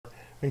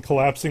and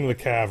collapsing the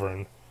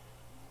cavern.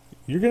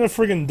 You're gonna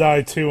friggin'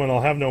 die too, and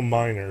I'll have no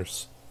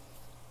miners.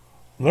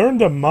 Learn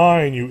to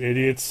mine, you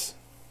idiots.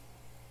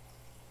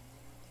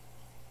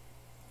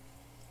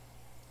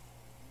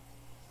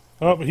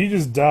 Oh, he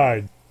just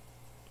died.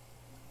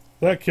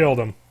 That killed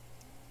him.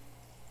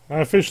 I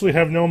officially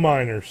have no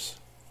miners.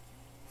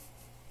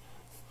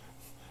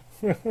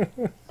 We're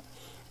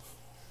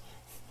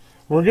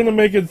gonna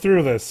make it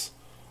through this.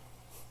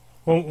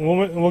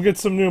 We'll get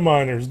some new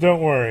miners,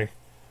 don't worry.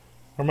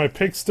 Are my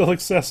picks still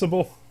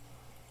accessible?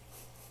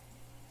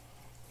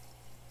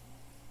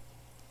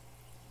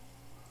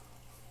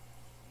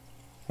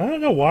 I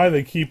don't know why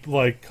they keep,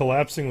 like,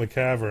 collapsing the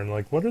cavern.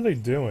 Like, what are they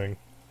doing?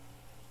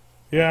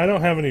 Yeah, I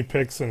don't have any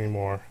picks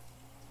anymore.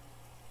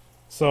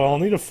 So I'll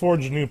need to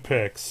forge new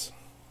picks.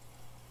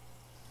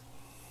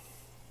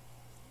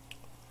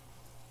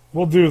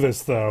 We'll do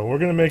this, though. We're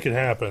gonna make it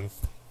happen.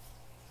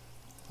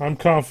 I'm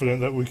confident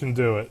that we can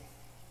do it.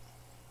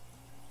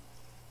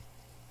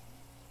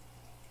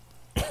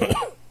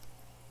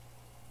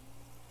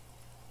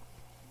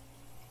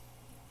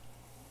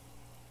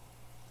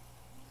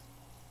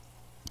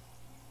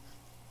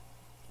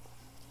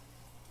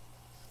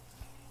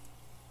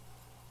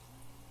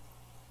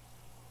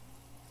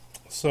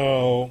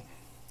 So,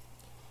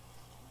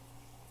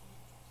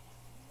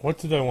 what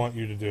did I want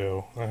you to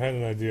do? I had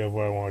an idea of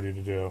what I wanted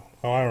you to do.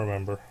 Oh, I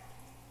remember.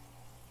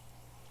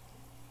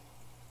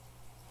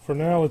 For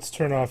now, let's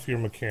turn off your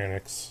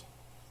mechanics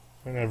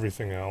and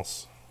everything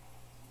else.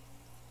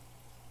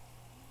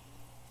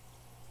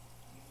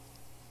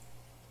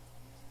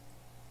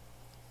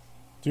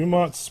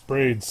 Dumont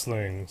sprayed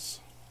slings.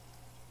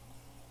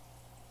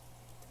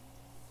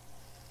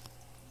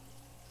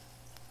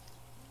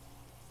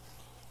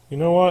 You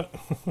know what?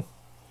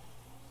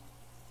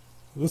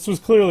 This was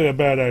clearly a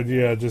bad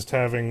idea, just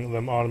having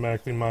them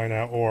automatically mine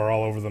out ore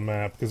all over the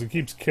map, because it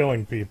keeps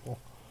killing people.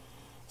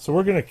 So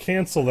we're going to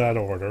cancel that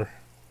order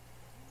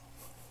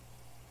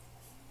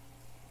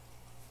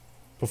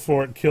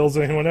before it kills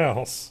anyone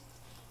else.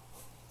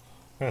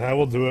 And I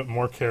will do it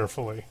more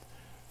carefully.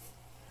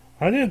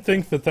 I didn't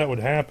think that that would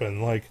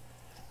happen. Like,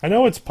 I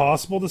know it's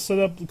possible to set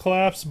up the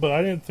collapse, but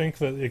I didn't think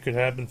that it could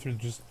happen through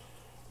just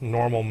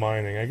normal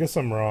mining. I guess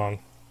I'm wrong.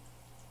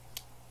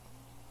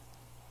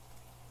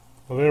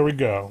 Well, there we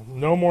go.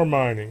 No more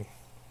mining.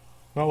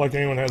 Not like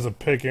anyone has a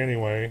pick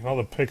anyway. All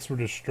the picks were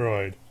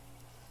destroyed.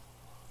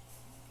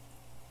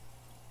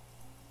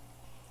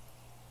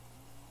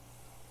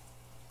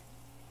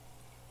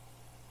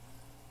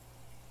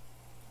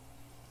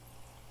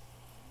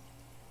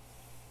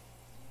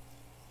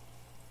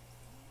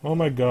 Oh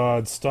my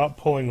god, stop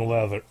pulling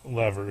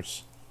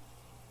levers.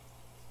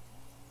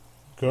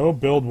 Go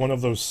build one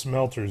of those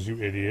smelters, you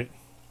idiot.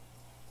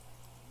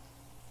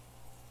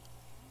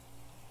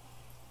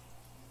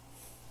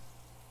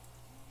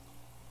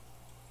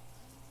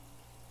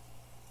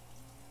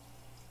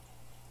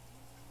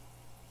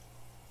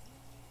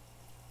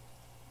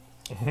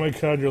 Oh my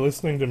god, you're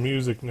listening to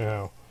music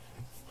now.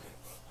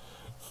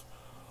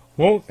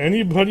 Won't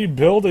anybody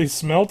build a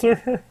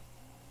smelter?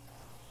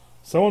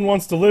 Someone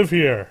wants to live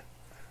here.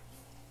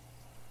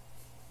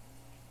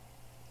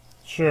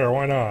 Sure,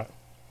 why not?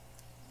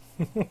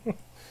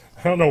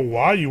 I don't know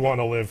why you want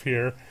to live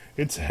here.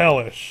 It's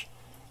hellish.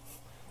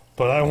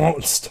 But I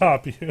won't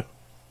stop you.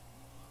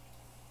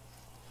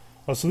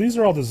 Oh, so these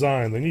are all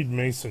designed. They need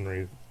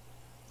masonry.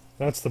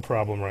 That's the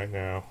problem right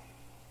now.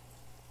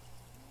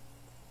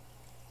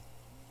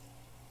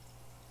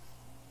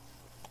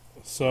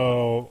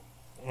 So,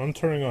 I'm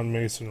turning on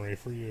masonry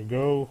for you.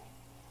 Go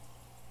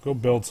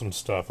build some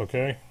stuff,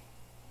 okay?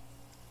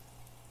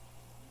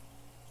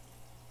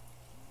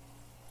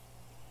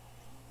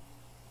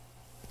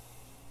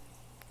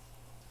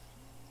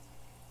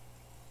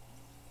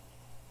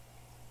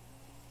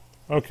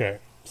 Okay,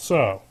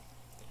 so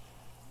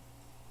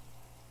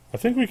I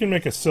think we can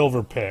make a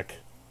silver pick.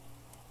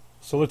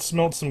 So let's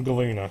smelt some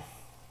galena.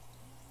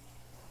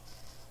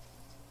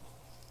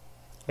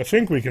 I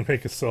think we can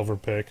make a silver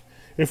pick.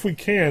 If we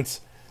can't,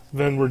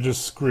 then we're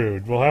just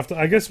screwed. We'll have to.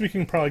 I guess we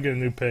can probably get a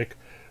new pick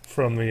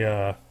from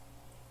the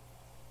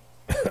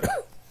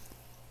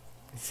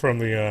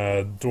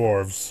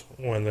dwarves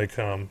when they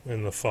come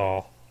in the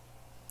fall.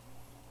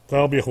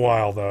 That'll be a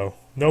while though.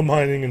 No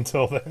mining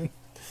until then.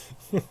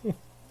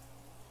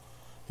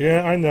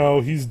 Yeah, I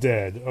know he's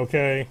dead.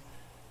 Okay,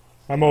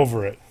 I'm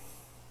over it.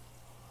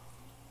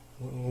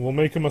 We'll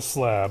make him a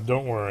slab.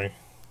 Don't worry.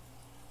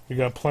 We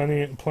got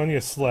plenty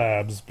of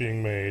slabs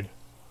being made.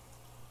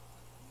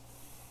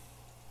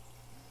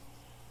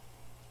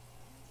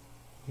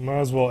 Might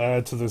as well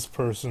add to this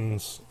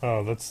person's...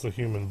 Oh, that's the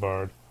human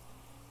bard.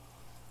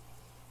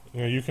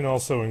 Yeah, you can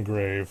also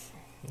engrave.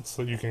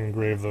 So you can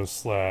engrave those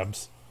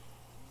slabs.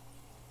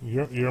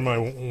 You're my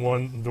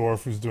one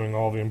dwarf who's doing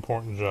all the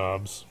important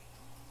jobs.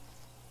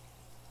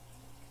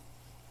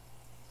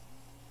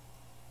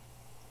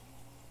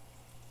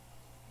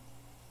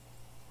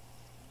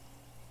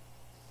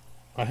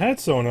 I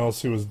had someone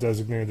else who was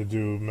designated to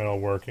do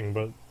metalworking,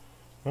 but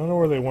I don't know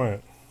where they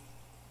went.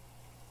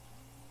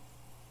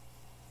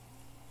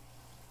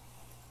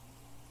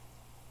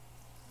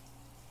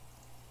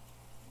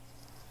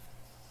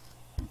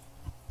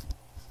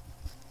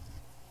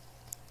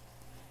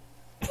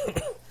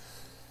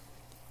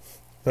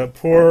 That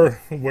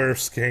poor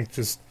were-skink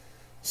just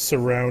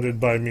surrounded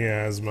by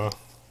miasma.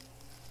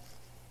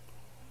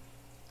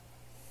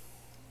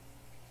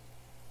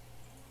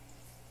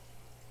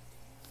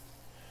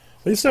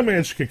 At least I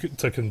managed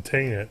to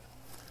contain it.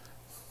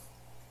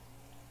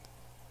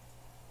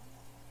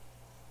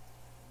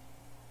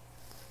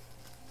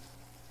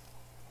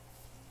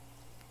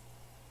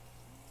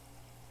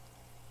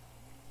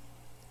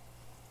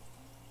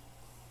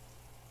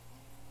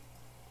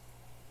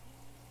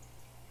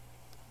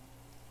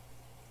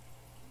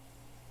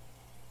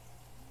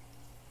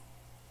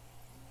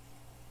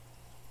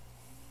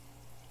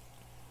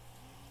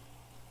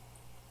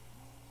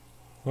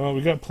 Well,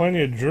 we got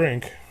plenty of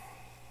drink.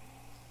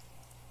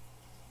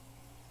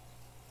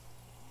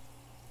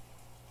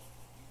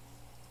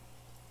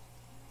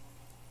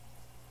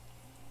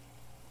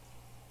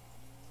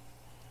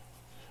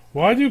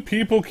 Why do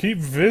people keep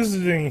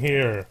visiting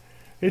here?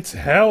 It's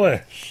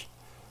hellish.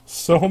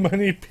 So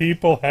many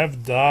people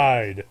have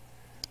died.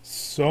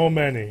 So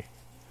many.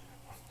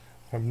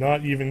 I'm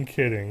not even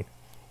kidding.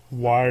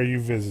 Why are you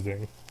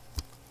visiting?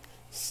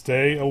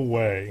 Stay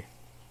away.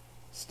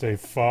 Stay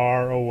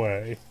far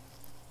away.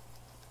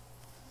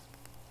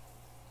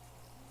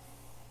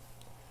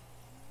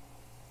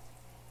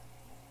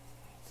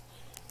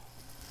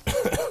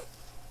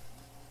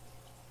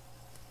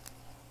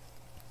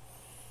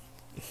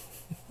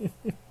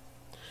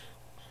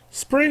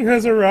 Spring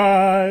has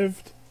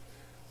arrived!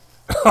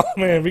 Oh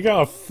man, we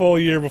got a full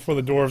year before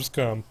the dwarves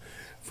come.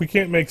 If we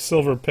can't make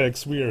silver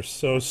picks, we are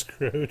so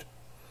screwed.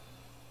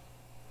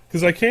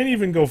 Because I can't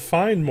even go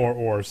find more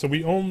ore, so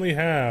we only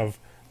have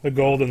the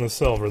gold and the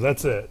silver.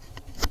 That's it.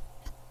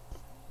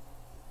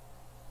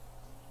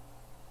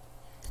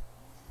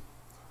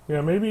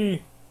 Yeah,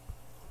 maybe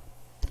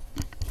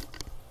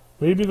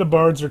the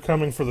bards are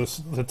coming for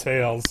the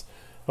tales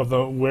of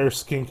the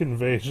were-skink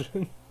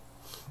invasion.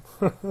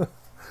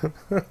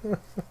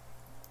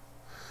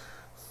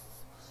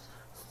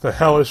 The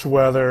hellish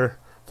weather,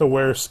 the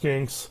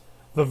were-skinks,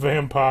 the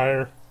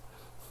vampire,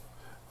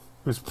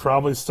 who's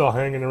probably still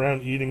hanging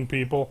around eating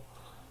people.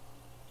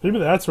 Maybe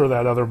that's where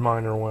that other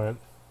miner went.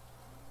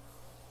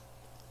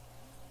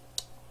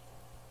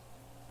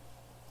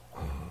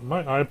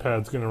 My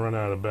iPad's gonna run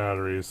out of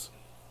batteries.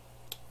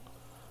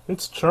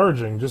 It's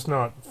charging, just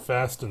not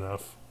fast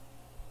enough.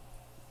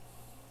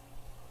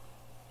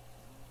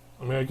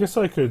 I mean, I guess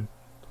I could...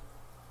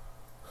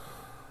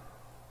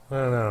 I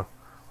don't know.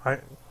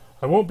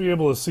 I won't be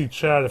able to see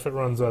chat if it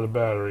runs out of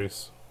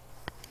batteries.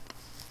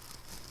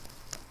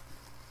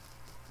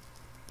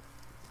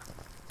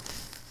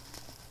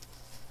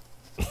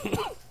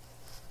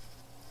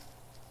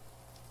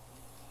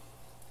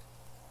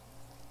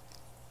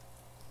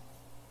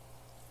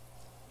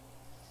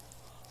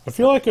 I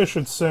feel like I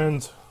should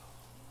send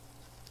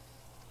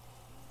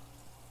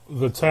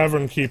the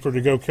tavern keeper to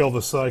go kill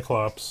the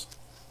Cyclops.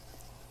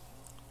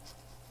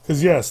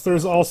 Because yes,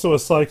 there's also a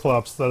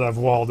Cyclops that I've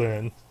walled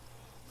in.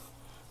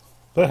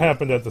 That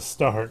happened at the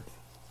start.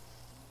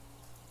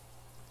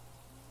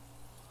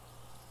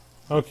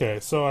 Okay,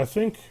 so I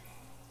think...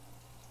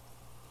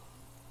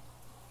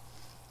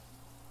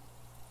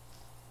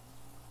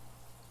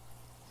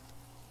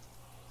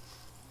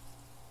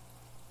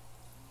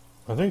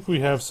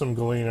 we have some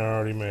galena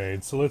already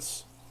made, so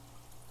let's...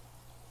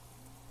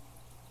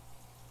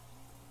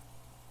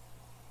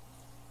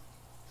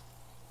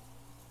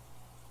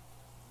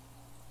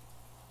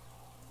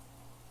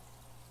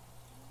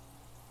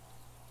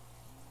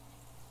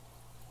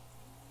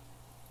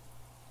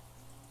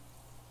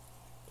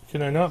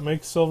 Can I not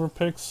make silver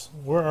picks?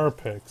 Where are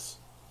picks?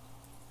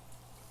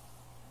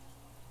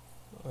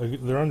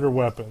 They're under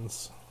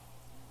weapons.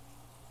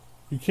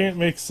 You can't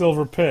make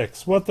silver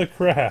picks. What the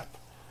crap?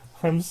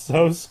 I'm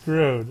so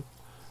screwed.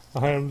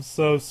 I am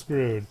so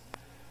screwed.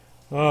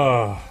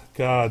 Oh,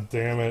 god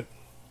damn it.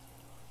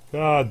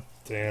 God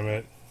damn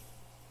it.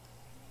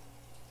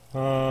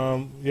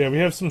 Yeah, we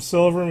have some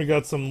silver and we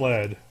got some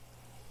lead.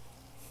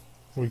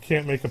 We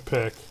can't make a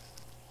pick.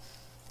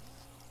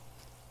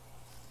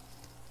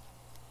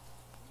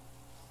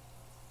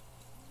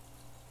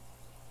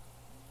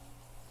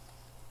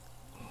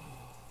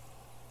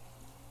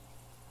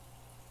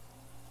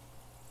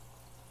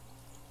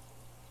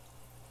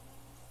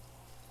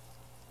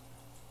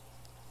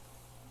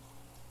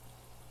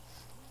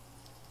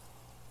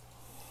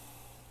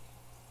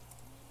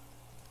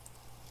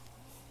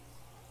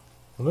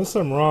 Unless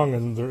I'm wrong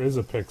and there is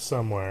a pick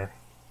somewhere.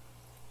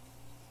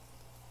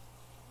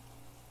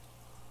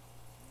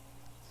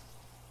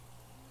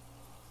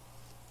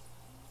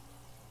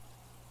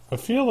 I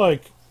feel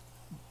like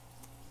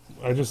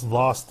I just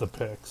lost the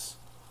picks,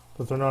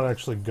 but they're not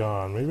actually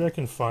gone. Maybe I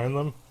can find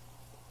them?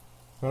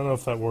 I don't know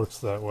if that works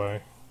that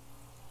way.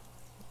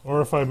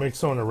 Or if I make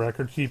someone a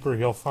record keeper,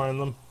 he'll find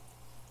them.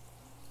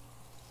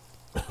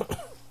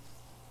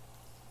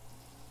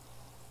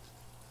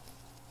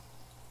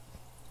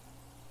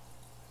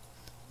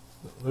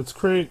 Let's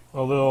create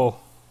a little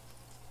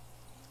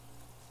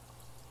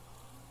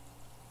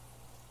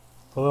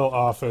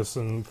office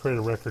and create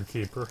a record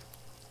keeper.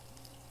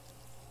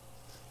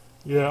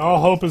 Yeah,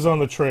 all hope is on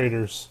the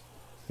traders.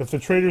 If the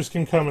traders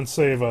can come and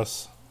save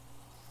us.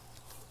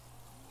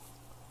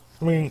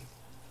 I mean,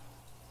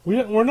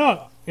 we're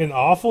not in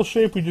awful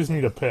shape, we just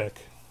need a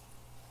pick.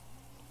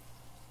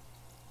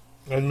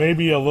 And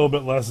maybe a little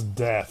bit less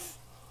death.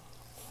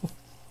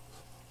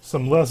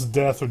 Some less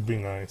death would be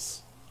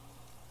nice.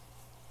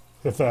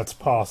 If that's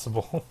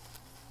possible.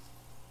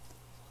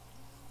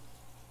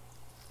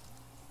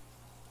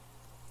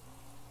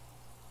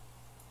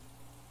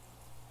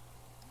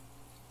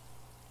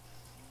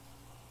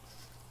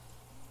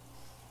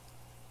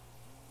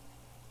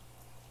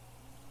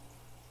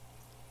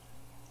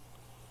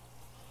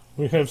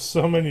 We have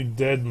so many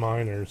dead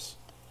miners.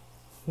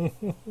 Who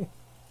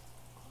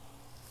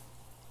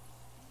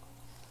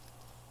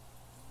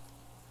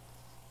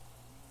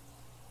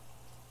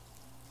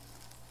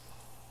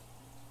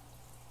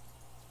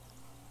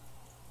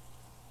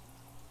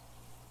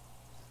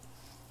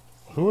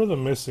are the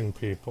missing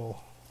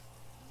people?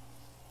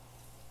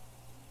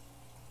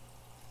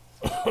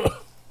 So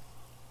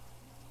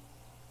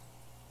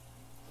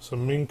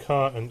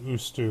Minkat and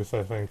Ustuth,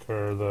 I think,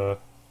 are the...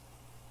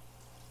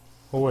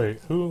 Oh wait,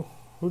 who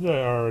did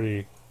I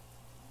already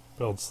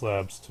build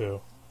slabs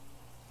to?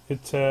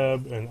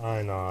 Itab and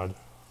Einod.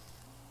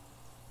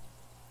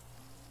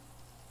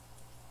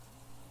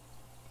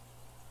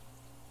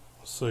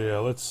 So yeah,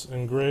 let's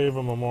engrave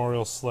a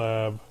memorial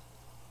slab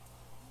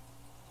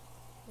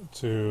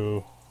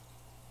to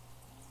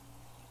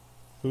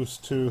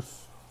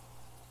Ustuth.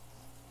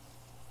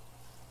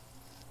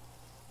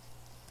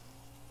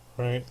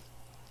 Right?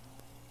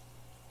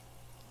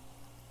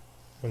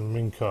 And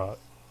Minkat.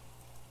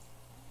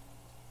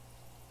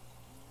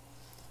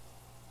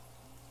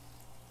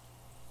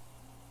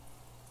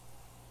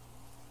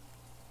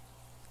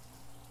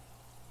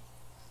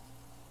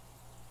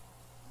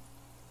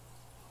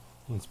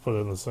 Let's put it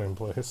in the same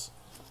place.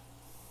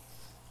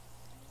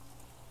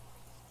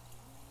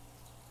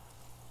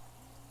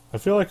 I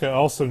feel like I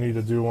also need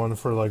to do one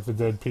for like the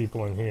dead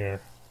people in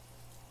here.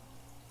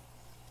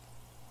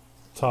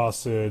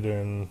 Tossid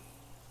and...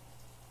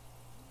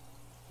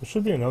 There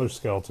should be another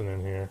skeleton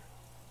in here.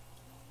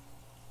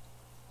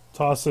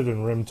 Tossid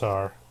and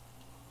Rimtar.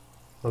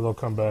 Or they'll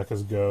come back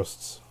as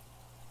ghosts.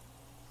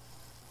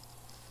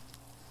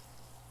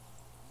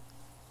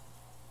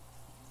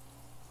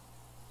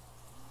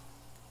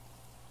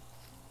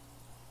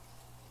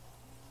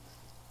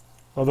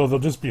 Although they'll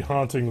just be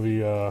haunting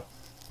the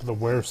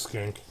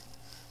wereskink.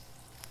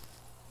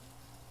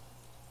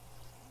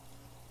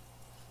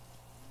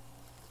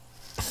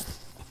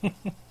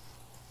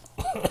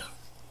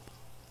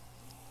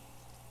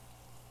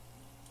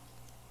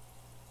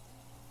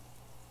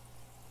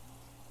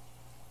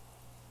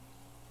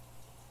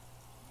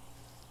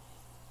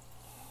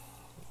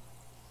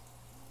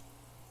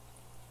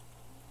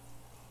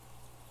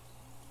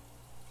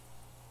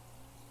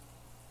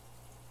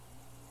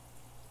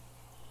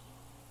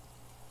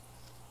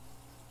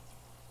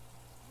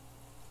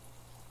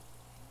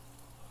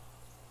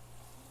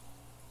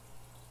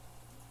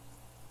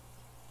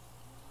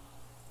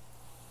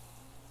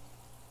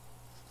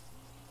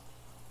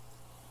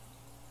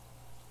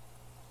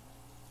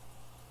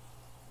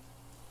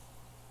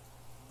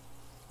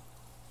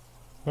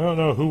 I don't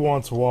know who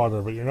wants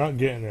water, but you're not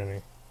getting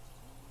any.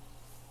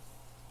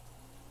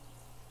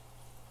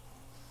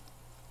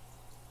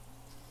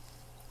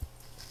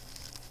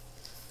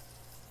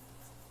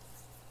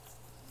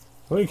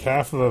 I think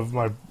half of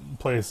my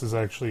place is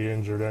actually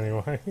injured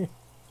anyway.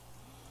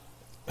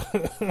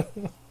 This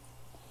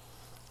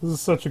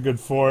is such a good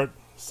fort.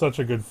 Such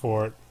a good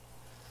fort.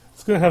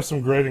 It's going to have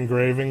some great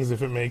engravings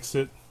if it makes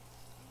it.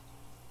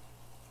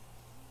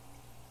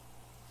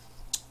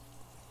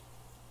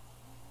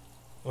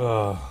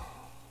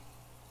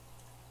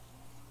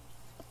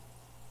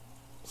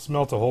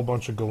 Smelt a whole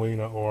bunch of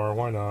galena ore.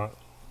 Why not?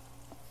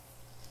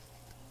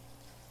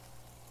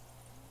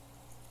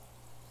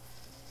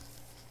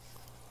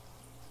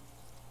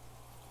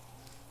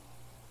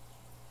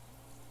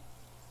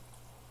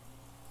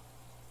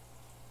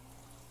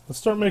 Let's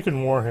start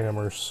making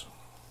warhammers.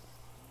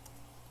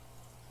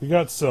 We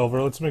got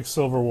silver. Let's make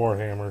silver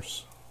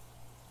warhammers.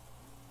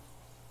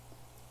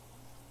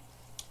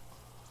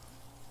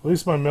 At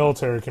least my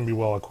military can be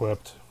well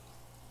equipped.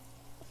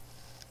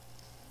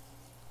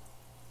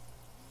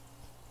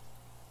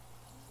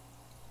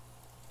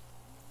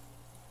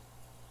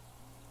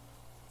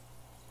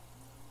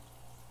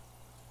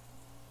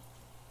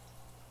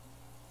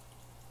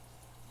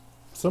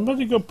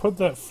 Somebody go put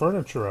that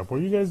furniture up. What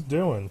are you guys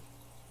doing?